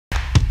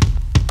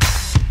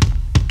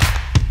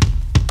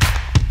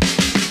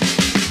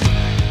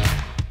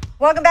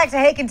Welcome back to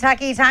Hey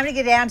Kentucky. Time to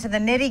get down to the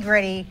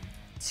nitty-gritty.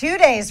 2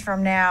 days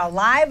from now,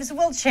 lives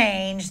will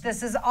change.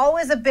 This is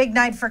always a big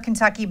night for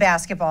Kentucky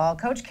basketball.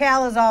 Coach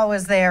Cal is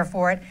always there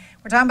for it.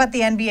 We're talking about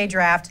the NBA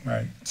draft.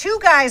 Right. Two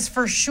guys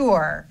for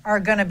sure are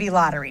going to be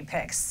lottery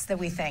picks that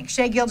we think.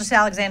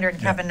 Gilgeous-Alexander and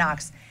Kevin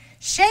Knox.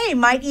 Shai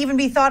might even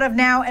be thought of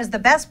now as the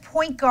best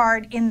point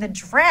guard in the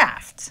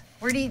draft.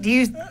 Where do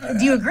you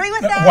agree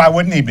with that? Why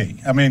wouldn't he be?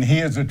 I mean, he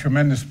is a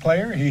tremendous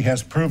player. He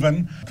has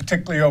proven,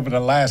 particularly over the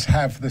last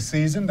half of the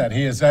season, that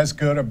he is as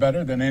good or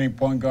better than any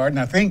point guard. And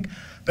I think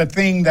the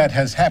thing that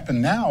has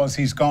happened now is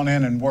he's gone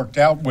in and worked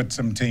out with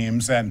some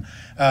teams, and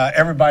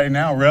everybody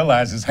now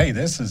realizes, hey,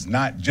 this is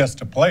not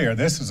just a player.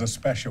 This is a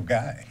special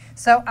guy.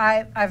 So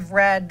I've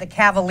read the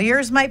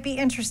Cavaliers might be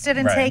interested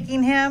in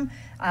taking him.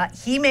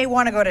 He may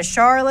want to go to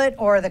Charlotte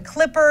or the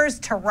Clippers.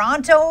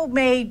 Toronto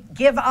may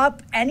give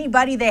up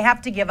anybody they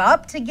have to give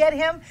up to get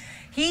him.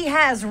 He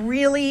has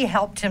really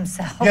helped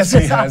himself. Yes,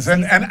 he has.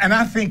 And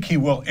I think he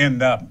will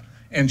end up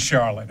in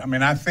Charlotte. I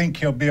mean, I think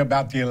he'll be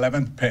about the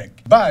 11th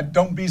pick. But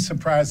don't be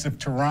surprised if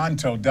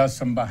Toronto does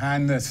some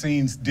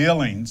behind-the-scenes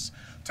dealings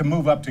to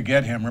move up to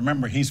get him.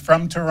 Remember, he's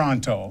from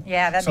Toronto.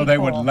 Yeah, that'd so be they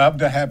cool. would love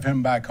to have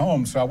him back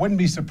home. So I wouldn't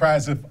be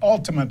surprised if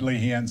ultimately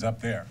he ends up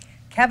there.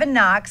 Kevin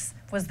Knox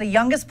was the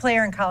youngest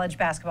player in college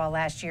basketball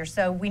last year,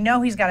 so we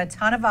know he's got a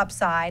ton of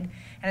upside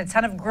and a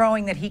ton of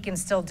growing that he can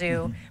still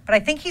do. But I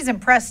think he's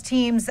impressed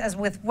teams as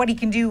with what he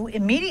can do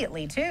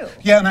immediately, too.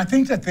 Yeah, and I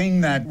think the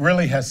thing that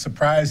really has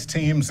surprised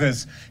teams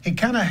is he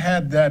kind of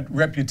had that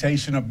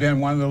reputation of being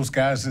one of those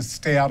guys that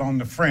stay out on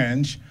the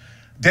fringe,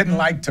 didn't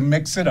like to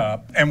mix it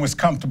up, and was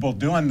comfortable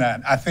doing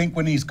that. I think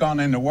when he's gone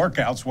into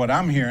workouts, what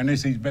I'm hearing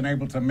is he's been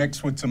able to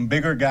mix with some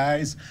bigger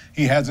guys.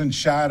 He hasn't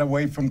shied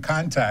away from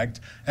contact,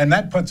 and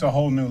that puts a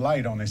whole new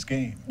light on his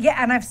game. Yeah,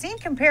 and I've seen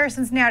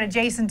comparisons now to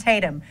Jason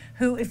Tatum,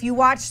 who, if you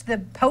watch the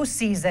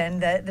postseason,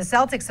 the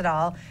Celtics at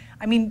all,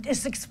 I mean,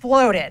 just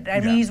exploded.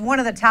 I mean, he's one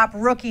of the top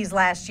rookies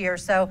last year,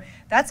 so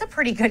that's a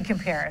pretty good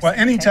comparison. Well,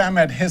 anytime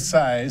at his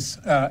size,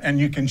 and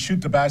you can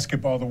shoot the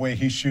basketball the way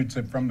he shoots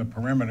it from the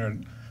perimeter,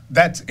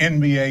 that's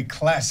NBA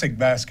classic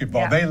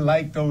basketball. They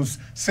like those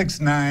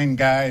 6'9"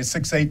 guys,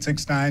 6'8",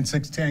 6'9",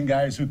 6'10"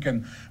 guys who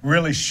can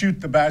really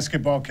shoot the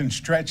basketball, can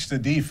stretch the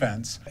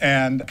defense,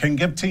 and can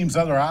give teams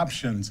other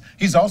options.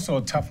 He's also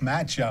a tough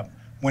matchup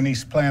when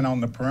he's playing on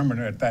the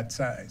perimeter at that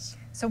size.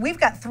 So we've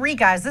got three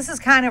guys. This is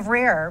kind of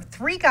rare.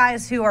 Three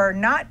guys who are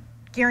not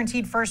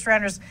guaranteed first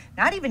rounders,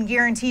 not even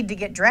guaranteed to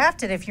get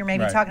drafted if you're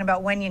maybe talking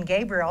about Wenyen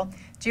Gabriel.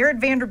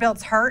 Jared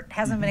Vanderbilt's hurt,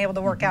 hasn't been able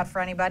to work out for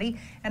anybody.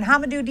 And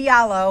Hamidou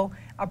Diallo,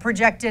 a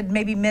projected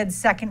maybe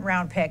mid-second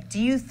round pick.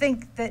 Do you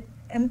think that,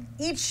 and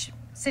each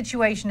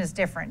situation is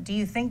different, do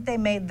you think they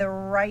made the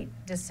right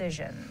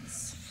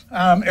decisions?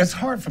 It's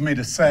hard for me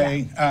to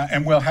say,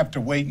 and we'll have to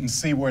wait and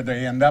see where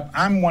they end up.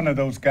 I'm one of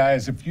those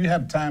guys, if you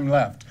have time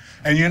left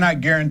and you're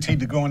not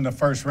guaranteed to go in the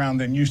first round,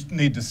 then you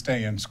need to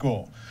stay in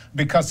school.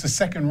 Because the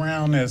second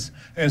round is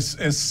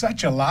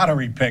such a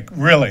lottery pick,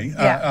 really,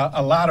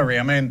 a lottery.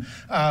 I mean,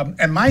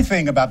 and my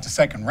thing about the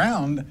second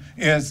round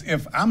is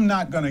if I'm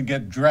not going to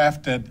get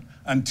drafted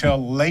until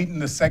late in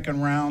the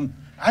second round,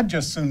 I'd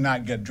just soon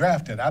not get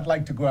drafted. I'd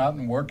like to go out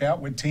and work out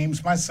with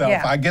teams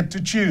myself. I get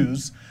to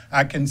choose.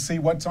 I can see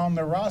what's on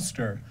the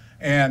roster.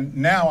 And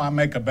now I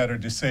make a better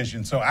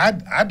decision. So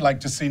I'd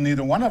like to see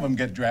neither one of them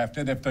get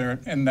drafted if they're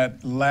in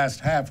that last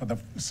half of the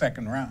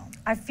second round.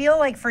 I feel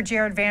like for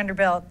Jared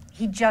Vanderbilt,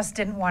 he just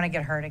didn't want to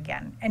get hurt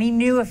again. And he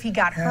knew if he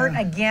got hurt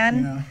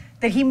again,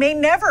 that he may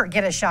never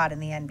get a shot in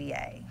the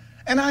NBA.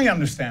 And I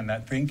understand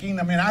that thinking.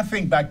 I mean, I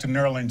think back to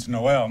Nerlens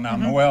Noel. Now,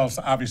 Noel's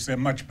obviously a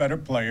much better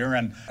player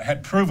and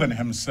had proven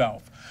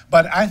himself.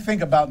 But I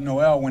think about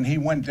Noel when he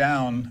went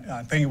down,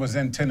 I think it was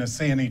in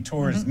Tennessee, and he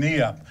tore his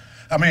knee up.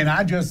 I mean,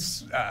 I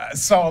just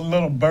saw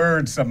little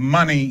birds of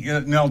money,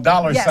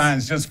 dollar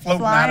signs just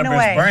floating out of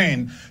his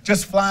brain,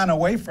 just flying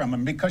away from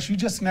him, because you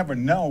just never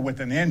know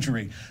with an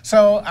injury.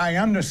 So I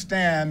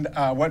understand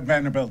what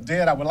Vanderbilt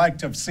did. I would like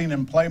to have seen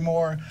him play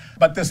more,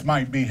 but this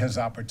might be his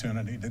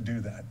opportunity to do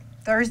that.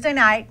 Thursday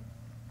night,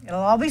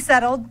 it'll all be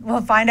settled. We'll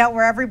find out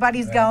where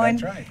everybody's going.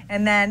 That's right.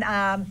 And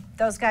then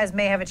those guys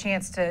may have a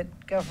chance to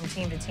go from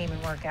team to team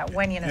and work out.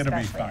 Wenyen especially.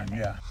 It'll be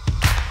fun,